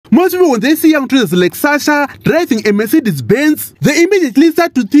Most people, when they see young traders like Sasha driving a Mercedes-Benz, they immediately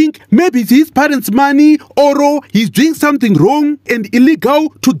start to think maybe it's his parents' money or he's doing something wrong and illegal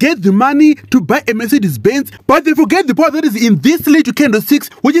to get the money to buy a Mercedes-Benz. But they forget the part that is in this little candlesticks,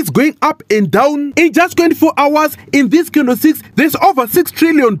 which is going up and down. In just 24 hours, in these candlesticks, there's over $6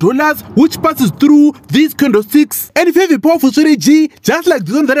 trillion which passes through these candlesticks. And if you have a powerful strategy, just like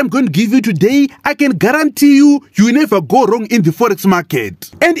the one that I'm going to give you today, I can guarantee you will never go wrong in the forex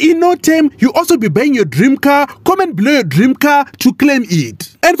market. And in no time, you also be buying your dream car. Comment below your dream car to claim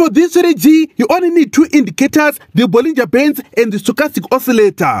it. And for this strategy, you only need two indicators, the Bollinger Bands and the stochastic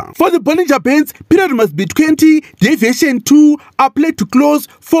oscillator. For the Bollinger Bands, period must be 20, deviation 2, apply to close,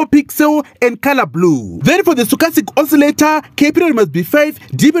 4 pixel, and color blue. Then for the stochastic oscillator, K period must be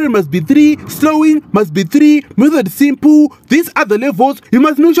 5, D period must be 3, slowing must be 3, method simple. These are the levels. You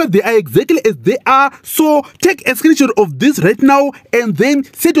must make sure they are exactly as they are. So take a screenshot of this right now and then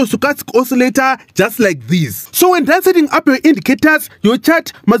set your stochastic oscillator just like this. So when done setting up your indicators, your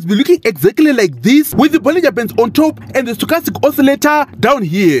chart must be looking exactly like this with the Bollinger Bands on top and the stochastic oscillator down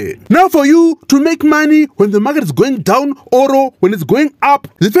here. Now for you to make money when the market is going down or when it's going up,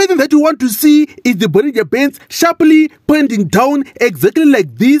 the first thing that you want to see is the Bollinger Bands sharply pointing down exactly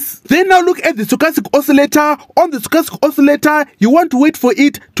like this. Then now look at the stochastic oscillator. On the stochastic oscillator, you want to wait for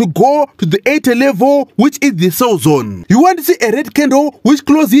it to go to the 80 level, which is the sell zone. You want to see a red candle which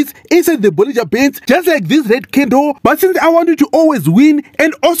closes inside the Bollinger Bands just like this red candle. But since I want you to always win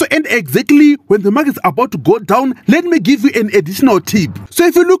and also end exactly when the market is about to go down, let me give you an additional tip. So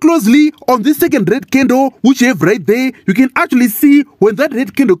if you look closely on this second red candle which you have right there, you can actually see when that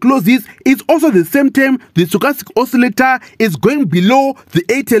red candle closes, it's also the same time the stochastic oscillator is going below the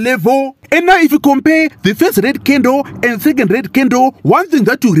 80 level. And now if you compare the first red candle and second red candle, one thing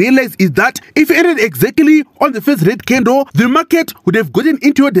that you realize is that if you ended exactly on the first red candle, the market would have gotten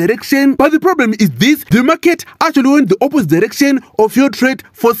into your direction. But the problem is this: the market actually went the opposite direction of your trade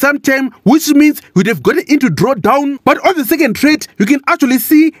for some time, which means you would have gotten into drawdown. But on the second trade, you can actually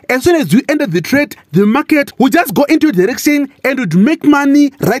see as soon as you ended the trade, the market would just go into your direction and would make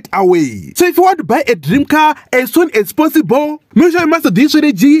money right away. So if you want to buy a dream car as soon as possible, make sure you master this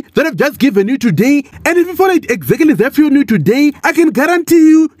strategy that I've just given you today. And if you follow it exactly that you knew today, I can guarantee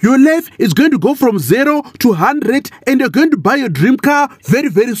you your life is going to go from 0 to 100 and you're going to buy your dream car very,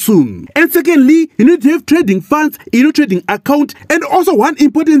 very soon. And secondly, you need to have trading funds in your trading account. And also one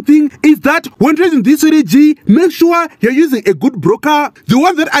important thing is that when trading this strategy, make sure you're using a good broker. The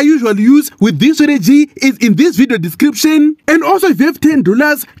one that I usually use with this strategy is in this video description. And also if you have $10,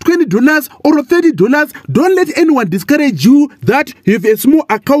 $20 or $30, don't let anyone discourage you that you have a small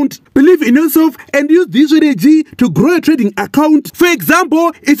account. Believe in yourself and use this strategy to grow your trading account. For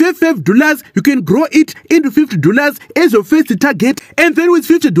example, if you have $5, you can grow it into $50 as your first target, and then with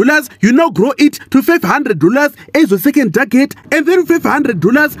 $50 you now grow it to $500 as your second target, and then with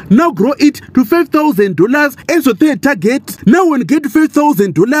 $500 now grow it to $5,000 as your third target. Now when you get to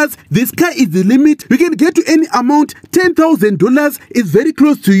 $5,000, the sky is the limit. You can get to any amount. $10,000 is very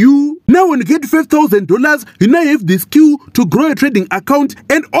close to you. Now when you get to $5,000, you now have the skill to grow your trading account,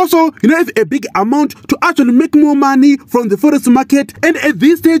 and also you now have a big amount to actually make more money from the forex market. And at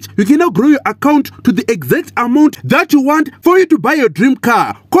this stage, you can now grow your account to the exact amount that you want for you to buy your dream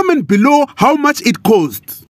car. Comment below how much it costs.